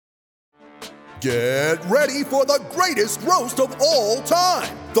Get ready for the greatest roast of all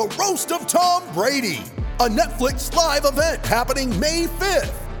time, the Roast of Tom Brady, a Netflix live event happening May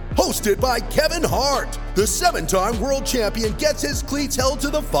 5th. Hosted by Kevin Hart, the 7-time world champion gets his cleats held to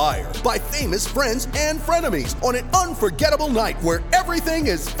the fire by famous friends and frenemies on an unforgettable night where everything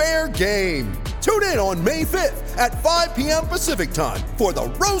is fair game. Tune in on May 5th at 5 p.m. Pacific time for the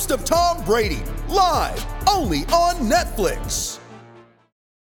Roast of Tom Brady, live only on Netflix.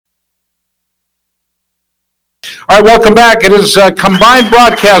 All right, welcome back. It is Combined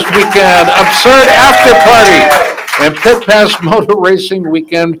Broadcast Weekend, Absurd After Party, and Pit Pass Motor Racing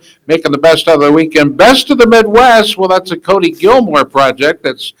Weekend, making the best out of the weekend. Best of the Midwest, well, that's a Cody Gilmore project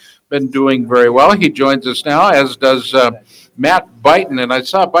that's been doing very well. He joins us now, as does Matt Byton. And I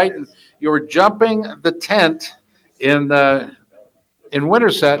saw, Byton, you were jumping the tent in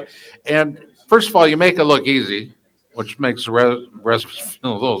Winterset. And first of all, you make it look easy, which makes the rest of us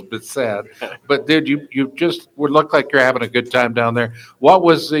feel a little bit sad. But dude, you just would look like you're having a good time down there. What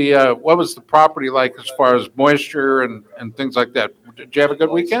was the property like as far as moisture and things like that? Did you have a good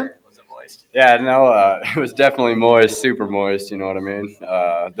weekend? Was it moist? Yeah, no, it was definitely moist, super moist. You know what I mean?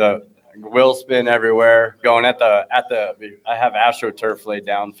 The wheel spin everywhere. Going at the I have AstroTurf laid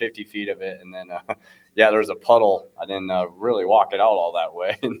down 50 feet of it, and then there was a puddle. I didn't really walk it out all that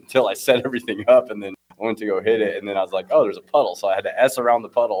way until I set everything up, and then I went to go hit it, and then I was like, oh, there's a puddle. So I had to S around the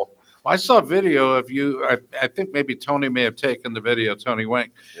puddle. Well, I saw a video of you. I think maybe Tony may have taken the video, Tony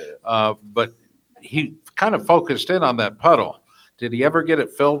Wink. Yeah. But he kind of focused in on that puddle. Did he ever get it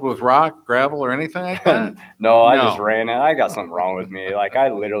filled with rock, gravel, or anything like that? No, I just ran it. I got something wrong with me. Like,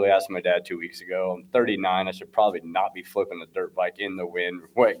 I literally asked my dad 2 weeks ago, I'm 39. I should probably not be flipping a dirt bike in the wind,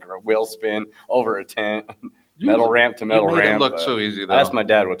 wheel spin over a tent. Metal ramp to metal ramp. It looked so easy, though. I asked my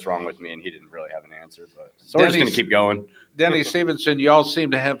dad what's wrong with me, and he didn't really have an answer. But so we're just going to keep going. Denny Stevenson, you all seem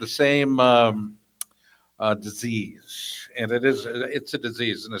to have the same disease, and it's a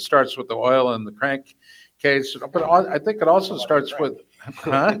disease, and it starts with the oil in the crankcase. But I think it also starts with,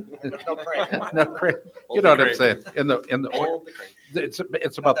 No crank. You know what I'm saying? In the oil,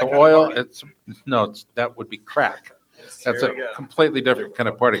 it's about the oil. That would be crack. That's a completely different kind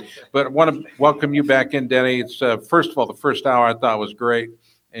of party. But I want to welcome you back in, Denny. It's first of all, the first hour I thought was great,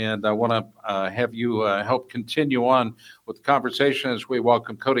 and I want to have you help continue on with the conversation as we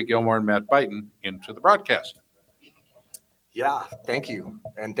welcome Cody Gilmore and Matt Byton into the broadcast. Yeah, thank you,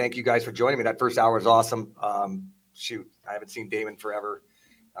 and thank you guys for joining me. That first hour was awesome. I haven't seen Damon forever.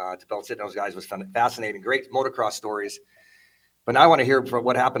 To Belt Sit those guys was fascinating. Great motocross stories. But now I want to hear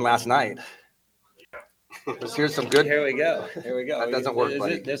what happened last night. Here's some good. Here we go. That doesn't work,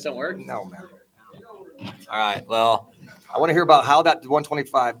 buddy. This don't work? No, man. All right. Well, I want to hear about how that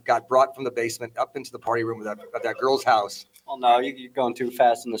 125 got brought from the basement up into the party room of that girl's house. Well, no, you're going too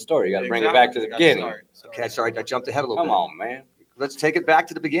fast in the story. You got to bring it back to the beginning. Okay, sorry, I jumped ahead a little bit. Come on, man. Let's take it back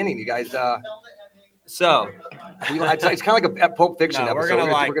to the beginning, you guys. So it's kind of like a Pulp Fiction episode.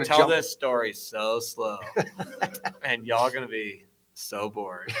 We're gonna tell this story so slow, and y'all are gonna be so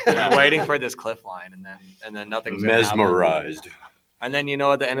bored, waiting for this cliff line, and then nothing's mesmerized. And then you know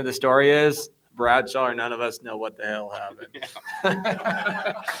what the end of the story is? Bradshaw or none of us know what the hell happened.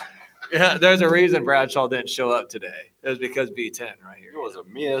 Yeah, there's a reason Bradshaw didn't show up today. It was because B10 right here. It wasn't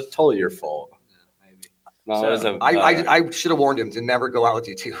me. It was totally your fault. Yeah, maybe. No, I should have warned him to never go out with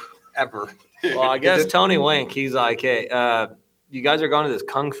you two ever. Well, I guess Tony Wink, he's like, hey, you guys are going to this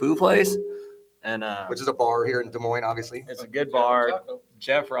Kung Fu place? And which is a bar here in Des Moines, obviously. It's a good bar.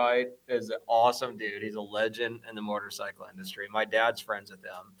 Jeff Wright is an awesome dude. He's a legend in the motorcycle industry. My dad's friends with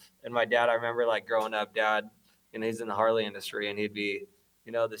them. And my dad, I remember like growing up, Dad, he's in the Harley industry, and he'd be,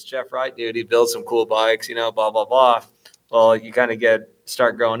 this Jeff Wright dude, he builds some cool bikes, blah, blah, blah. Well, you kind of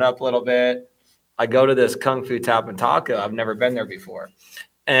start growing up a little bit. I go to this Kung Fu Tap and Taco. I've never been there before.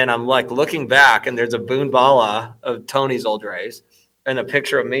 And I'm like looking back, and there's a Boone Bala of Tony's old race and a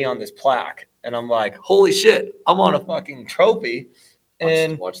picture of me on this plaque. And I'm like, holy shit, I'm on a fucking trophy.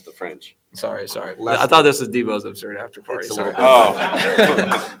 And watch the French. Sorry. I thought this was Debo's Absurd After Party. Sorry.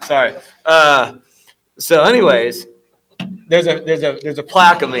 Sorry. So anyways, there's a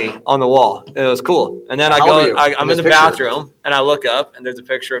plaque of me on the wall. It was cool. And then I'm in the bathroom, and I look up, and there's a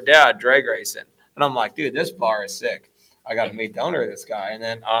picture of Dad drag racing. And I'm like, dude, this bar is sick. I got to meet the owner of this guy. And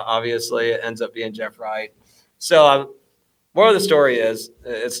then obviously it ends up being Jeff Wright. So more of the story is,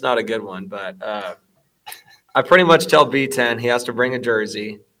 it's not a good one, but I pretty much tell B10 he has to bring a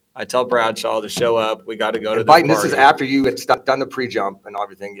jersey I tell Bradshaw to show up. We got to go to And the Biden, this is party. after you had done the pre-jump and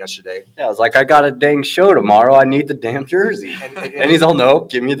everything yesterday. Yeah, I was like, I got a dang show tomorrow. I need the damn jersey. And he's all, no,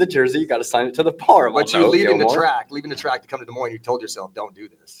 give me the jersey. You got to sign it to the bar. I'm all, But you "No, leaving the Gilmore." track to come to Des Moines, you told yourself, don't do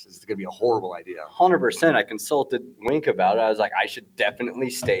this. This is going to be a horrible idea. 100%. I consulted Wink about it. I was like, I should definitely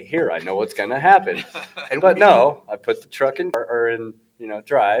stay here. I know what's going to happen. But no, I put the truck in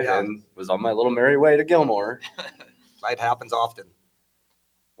drive Yeah. and was on my little merry way to Gilmore. It happens often.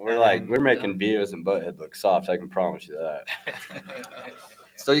 We're making Beavis and Butthead look soft. I can promise you that.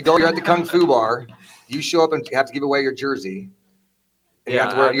 So you're at the Kung Fu bar. You show up and you have to give away your jersey. And you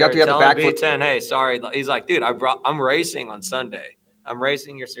have to have a back foot. B10. Hey, sorry. He's like, dude, I'm racing on Sunday. I'm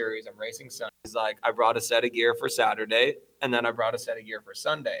racing your series. I'm racing Sunday. He's like, I brought a set of gear for Saturday, and then I brought a set of gear for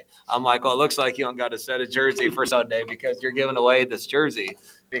Sunday. I'm like, well, it looks like you don't got a set of jersey for Sunday because you're giving away this jersey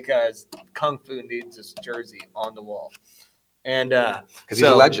because Kung Fu needs this jersey on the wall. And because he's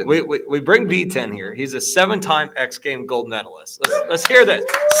a legend. We bring B10 here. He's a 7-time X Game gold medalist. Let's hear this.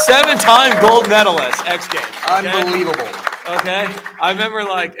 7-time gold medalist, X Games. Okay? Unbelievable. Okay. I remember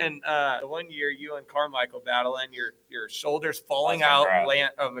in the one year you and Carmichael battling, your shoulders falling out.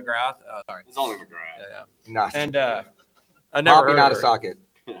 McGrath. Oh, sorry. It's only McGrath. Yeah. Nice. And I never Popping heard out of her. socket.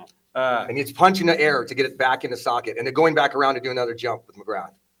 And he's punching the air to get it back in the socket. And then going back around to do another jump with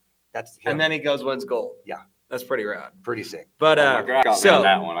McGrath. That's him. And then he goes wins gold. Yeah. That's pretty rad. Pretty sick. But McGrath got me on so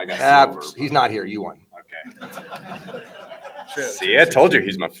that one. I got silver. He's not here. You won. Okay. true. See, I told you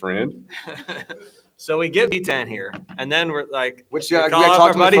he's my friend. So we get B10 here, and then we're like, Which we you call guys up talked our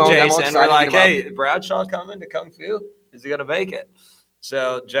on the buddy phone, I'm all Jason. excited We're to like, get him hey, Bradshaw coming to Kung Fu? Is he gonna make it?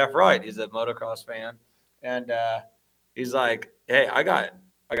 So Jeff Wright, he's a motocross fan, and he's like, hey, I got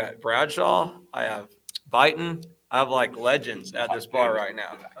Bradshaw, I have Byton, I have like legends at this bar right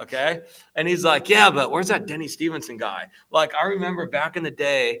now. Okay. And he's like, yeah, but where's that Denny Stevenson guy? Like, I remember back in the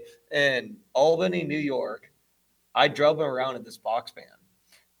day in Albany, New York, I drove him around in this box van.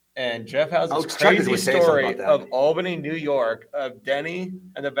 And Jeff has I was this expecting crazy you to say something story about that. of Albany, New York, of Denny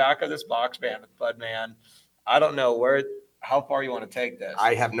in the back of this box van with Bud Man. I don't know how far you want to take this.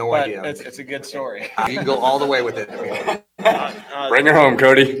 I have no but idea. It's a good story. You can go all the way with it. Bring her home,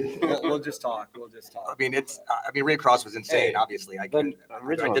 Cody. We'll just talk. I mean, Raycross was insane. Hey, obviously, I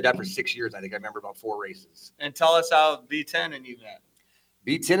did that for 6 years. I think I remember about 4 races. And tell us how B10 and you met.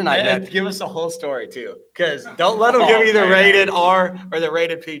 B10 and I met. Give us the whole story too, because don't let them give you the rated R or the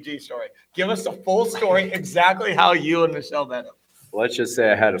rated PG story. Give us the full story, exactly how you and Michelle met him. Let's just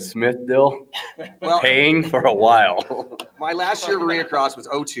say I had a Smith deal Well, paying for a while. my last year of Arena Cross was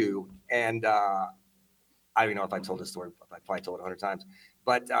 02, and I don't even know if I told this story. I probably told it 100 times.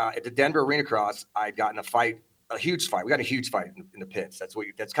 But at the Denver Arena Cross, I'd gotten a huge fight. We got a huge fight in the pits. That's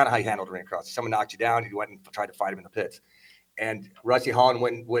kind of how you handled Arena Cross. Someone knocked you down, you went and tried to fight him in the pits. And Rusty Holland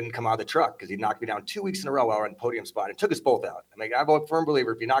wouldn't come out of the truck because he knocked me down 2 weeks in a row while we were on the podium spot and took us both out. I'm a firm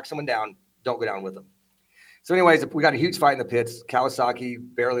believer, if you knock someone down, don't go down with them. So anyways, we got a huge fight in the pits. Kawasaki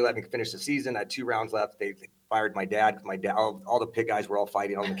barely let me finish the season. I had 2 rounds left. They fired my dad. All the pit guys were all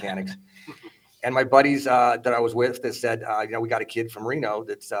fighting, all the mechanics. And my buddies that I was with that said, we got a kid from Reno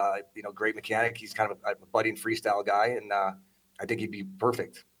that's, great mechanic. He's kind of a budding freestyle guy, and I think he'd be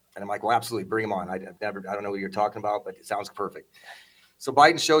perfect. And I'm like, well, absolutely, bring him on. I don't know what you're talking about, but it sounds perfect. So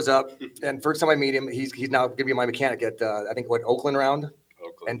Biden shows up, and first time I meet him, he's now going to be my mechanic at, Oakland round,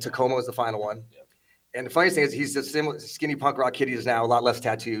 and Tacoma was the final one. Yep. And the funniest thing is he's a skinny punk rock kid. He is now, a lot less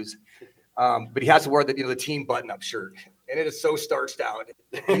tattoos. But he has to wear the team button-up shirt. And it is so starched out.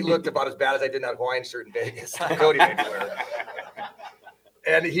 He looked about as bad as I did in that Hawaiian shirt in Vegas. Cody made me wear it.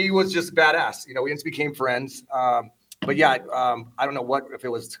 And he was just badass. We just became friends. But yeah, I don't know if it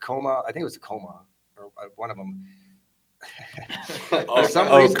was Tacoma. I think it was Tacoma or one of them. For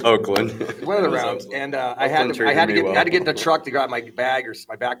some reason, Oakland. One of the rounds. And I had to get in the truck to grab my bag or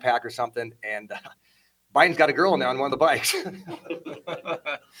my backpack or something. And Biden's got a girl now on one of the bikes. And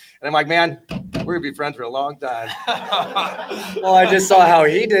I'm like, man, we're going to be friends for a long time. Well, I just saw how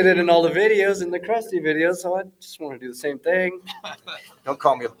he did it in all the videos, in the Krusty videos, so I just want to do the same thing. Don't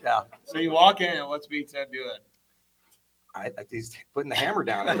call me. Yeah. So you walk in, and what's B10 doing? He's putting the hammer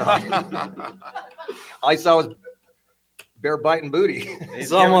down. All I saw was bare biting booty.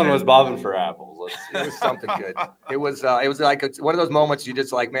 Someone was bobbing for apples. It was something good. It was like one of those moments you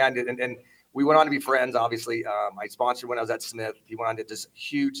just like, man, and we went on to be friends, obviously. My sponsor when I was at Smith, he went on to just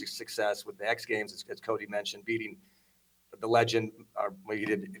huge success with the X Games, as Cody mentioned, beating the legend.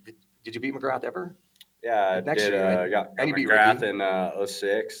 Did you beat McGrath ever? Yeah, I Next did. year, right? Got And you beat McGrath Ricky. in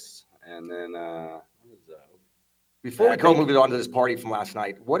 06, and then Before we go moving on to this party from last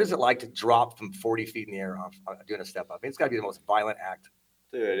night, what is it like to drop from 40 feet in the air off doing a step up? I mean, it's got to be the most violent act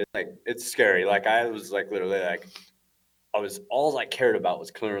Dude, it's like, it's scary. Like, I was like, literally, like, all I cared about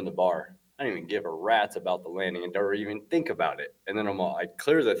was clearing the bar. I didn't even give a rat's about the landing and don't even think about it. And then I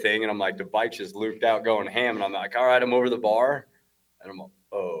clear the thing, and I'm like, the bike's just looped out going ham. And I'm like, all right, I'm over the bar. And I'm like,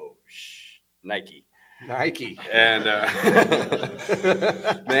 oh, Nike. And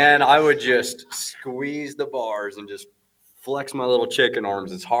man, I would just squeeze the bars and just flex my little chicken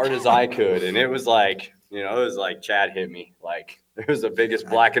arms as hard as I could. And it was like, it was like Chad hit me. Like, it was the biggest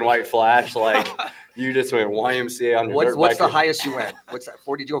black and white flash. Like, you just went YMCA on your dirt What's the bike. highest you went? What's that?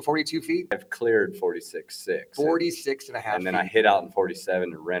 40? Did you go 42 feet? I've cleared 46.6. 46 and a half. And then I hit out in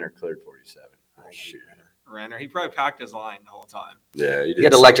 47, and Renner cleared 47. Shoot. Renner, he probably packed his line the whole time. Yeah, He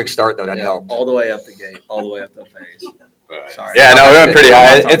had electric start though. That helped. All the way up the gate, all the way up the face. Sorry. Yeah, no, we went pretty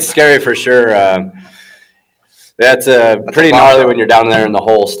high. It's scary for sure. That's pretty gnarly when you're down there in the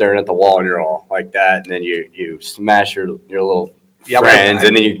hole staring at the wall and you're all like that, and then you smash your little friends,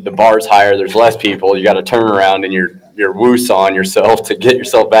 and then the bar's higher. There's less people. You got to turn around and you're woos on yourself to get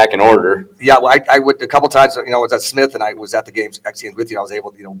yourself back in order. Yeah, well, I would a couple times. I was at Smith and I was at the games actually with you. I was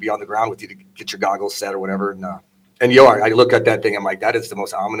able to be on the ground with you to get your goggles set or whatever. And I look at that thing. I'm like, that is the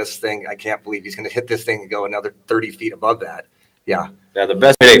most ominous thing. I can't believe he's going to hit this thing and go another 30 feet above that. Yeah. Yeah, the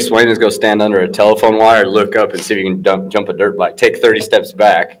best way to explain it is go stand under a telephone wire, look up, and see if you can jump a dirt bike. Take 30 steps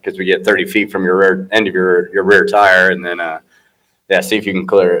back because we get 30 feet from your rear end of your rear tire, and then see if you can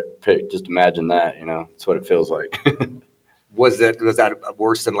clear it. Just imagine that. That's what it feels like. Was that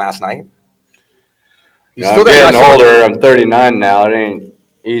worse than last night? I'm getting older. I'm 39 now. It ain't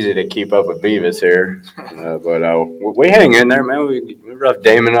easy to keep up with Beavis here, but we hang in there, man. We rough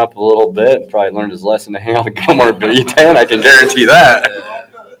Damon up a little bit. Probably learned his lesson to hang on the Gilmore B10. I can guarantee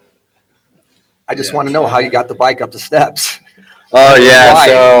that. I just want to know how you got the bike up the steps. Oh yeah, Why?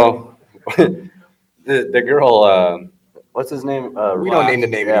 so the girl, what's his name? We don't need to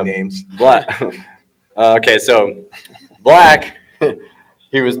name any names. Black. Okay, so Black,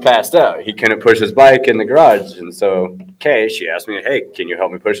 he was passed out. He couldn't push his bike in the garage. And so, she asked me, hey, can you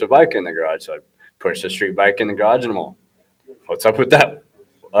help me push the bike in the garage? So I pushed the street bike in the garage, and I'm all, what's up with that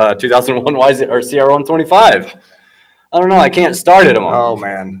 2001 CR125? I don't know. I can't start it. I'm all, Oh,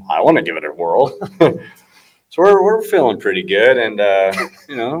 man. I want to give it a whirl. So we're feeling pretty good, and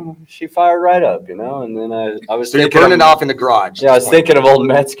she fired right up, and then I was So you're thinking burning off in the garage. Yeah, I was thinking of old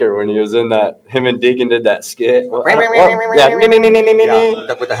Metzger when he was in that. Him and Deegan did that skit. Yeah,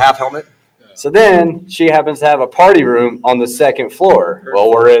 with the half helmet. So then she happens to have a party room on the second floor. Well,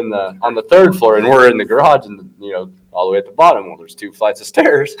 we're on the third floor, and we're in the garage, and all the way at the bottom. Well, there's 2 flights of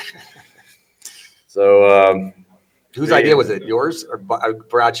stairs. So Whose idea was it? Yours or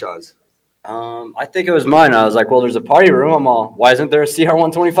Bradshaw's? I think it was mine. I was like, well, there's a party room. I'm all, why isn't there a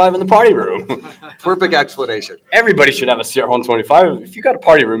CR125 in the party room? Perfect explanation. Everybody should have a CR125. If you got a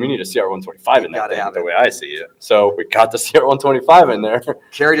party room, you need a CR125 in that Gotta thing, have the it. way I see it. So we got the CR125 in there.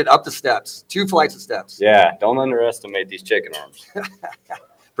 Carried it up the steps. 2 flights of steps. Yeah, don't underestimate these chicken arms.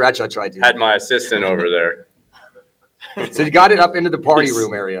 Bradshaw tried to. Had my assistant over there. So you got it up into the party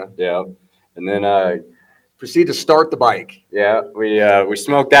room area. Yeah, and then Proceed to start the bike. yeah, we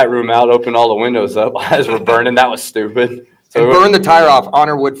smoked that room out, opened all the windows up. Eyes were burning. That was stupid. And burn the tire off on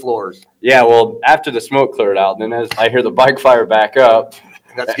our wood floors. Yeah, well, after the smoke cleared out, then as I hear the bike fire back up,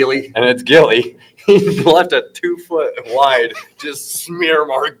 And that's Gilly. and it's Gilly. He left a 2 foot wide, just smear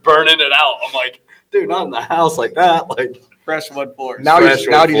mark burning it out. I'm like, dude, not in the house like that. Like, Fresh wood floors. Now Fresh he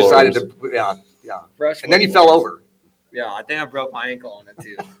wood decided floors. to, yeah. Fresh And then wood you fell floors. over. Yeah, I think I broke my ankle on it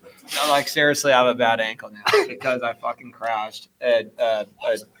too. I'm like, seriously, I have a bad ankle now because I fucking crashed at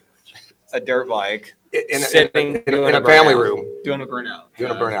a dirt bike In sitting a doing a family burnout. room. doing a burnout.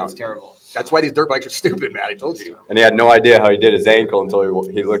 Doing a burnout. It's terrible. That's why these dirt bikes are stupid, man. I told you. and he had no idea how he did his ankle until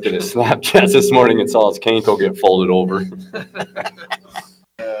he looked at his Snapchats this morning and saw his ankle get folded over.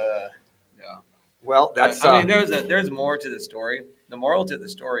 Yeah. Well, that's I mean, there's more to the story. The moral to the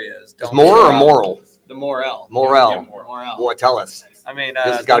story is is more or moral? The moral. Moral. Yeah, moral. Boy, tell us. I mean, This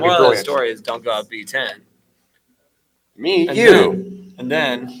has the gotta be moral of the brilliant. story is don't go out B10. Me, And you. And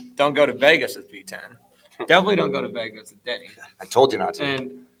then don't go to Vegas with B10. Definitely don't go to Vegas with Denny. I told you not to.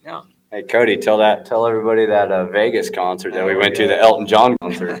 And yeah. Hey, Cody, tell everybody that Vegas concert that we went to, the Elton John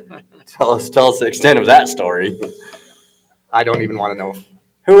concert. Tell us the extent of that story. I don't even want to know.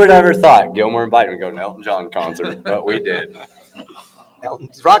 Who would ever thought Gilmore and Biden would go to an Elton John concert? But we did.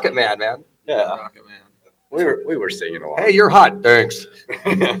 Elton's Rocket Man, man. Yeah, Rocket Man. we were singing along. Hey, you're hot. Thanks.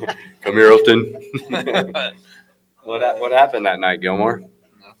 Come here, Elton. What happened that night, Gilmore?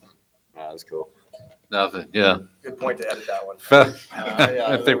 Nothing. Oh, that's cool. Nothing, yeah. Good point to edit that one.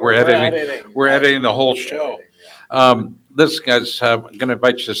 I think we're editing the whole show. this, guys, I'm going to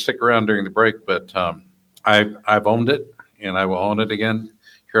invite you to stick around during the break, but I've owned it, and I will own it again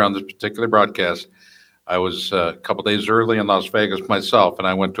here on this particular broadcast. I was a couple days early in Las Vegas myself, and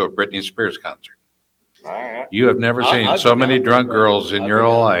I went to a Britney Spears concert. All right. You have never seen I've so been many down drunk for girls in I've your been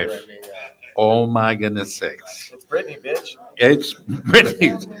whole down for life. Britney, yeah. Oh, my goodness sakes. It's Britney, bitch. It's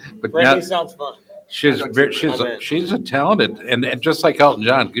Britney. But Britney now, sounds fun. she's a talented, and just like Elton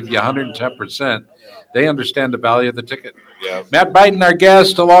John, gives you 110%. They understand the value of the ticket. Yeah. Matt Biden, our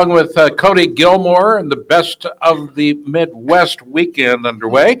guest, along with Cody Gilmore, and the best of the Midwest weekend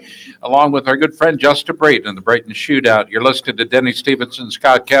underway, along with our good friend Justin Brayton and the Brayton Shootout. You're listening to Denny Stevenson,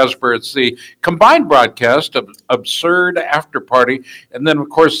 Scott Casper. It's the combined broadcast of Absurd After Party, and then, of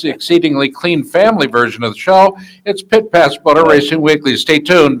course, the exceedingly clean family version of the show. It's Pit Pass Motor Racing Weekly. Stay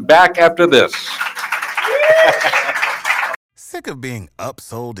tuned. Back after this. Sick of being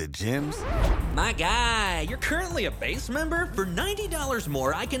upsold at gyms? My guy, you're currently a base member. For $90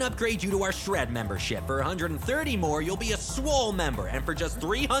 more, I can upgrade you to our Shred membership. For $130 more, you'll be a Swole member. And for just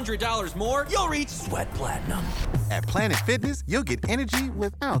 $300 more, you'll reach Sweat Platinum. At Planet Fitness, you'll get energy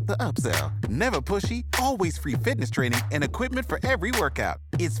without the upsell. Never pushy, always free fitness training and equipment for every workout.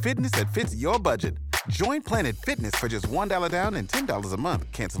 It's fitness that fits your budget. Join Planet Fitness for just $1 down and $10 a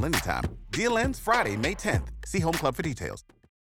month. Cancel anytime. Deal ends Friday, May 10th. See Home Club for details.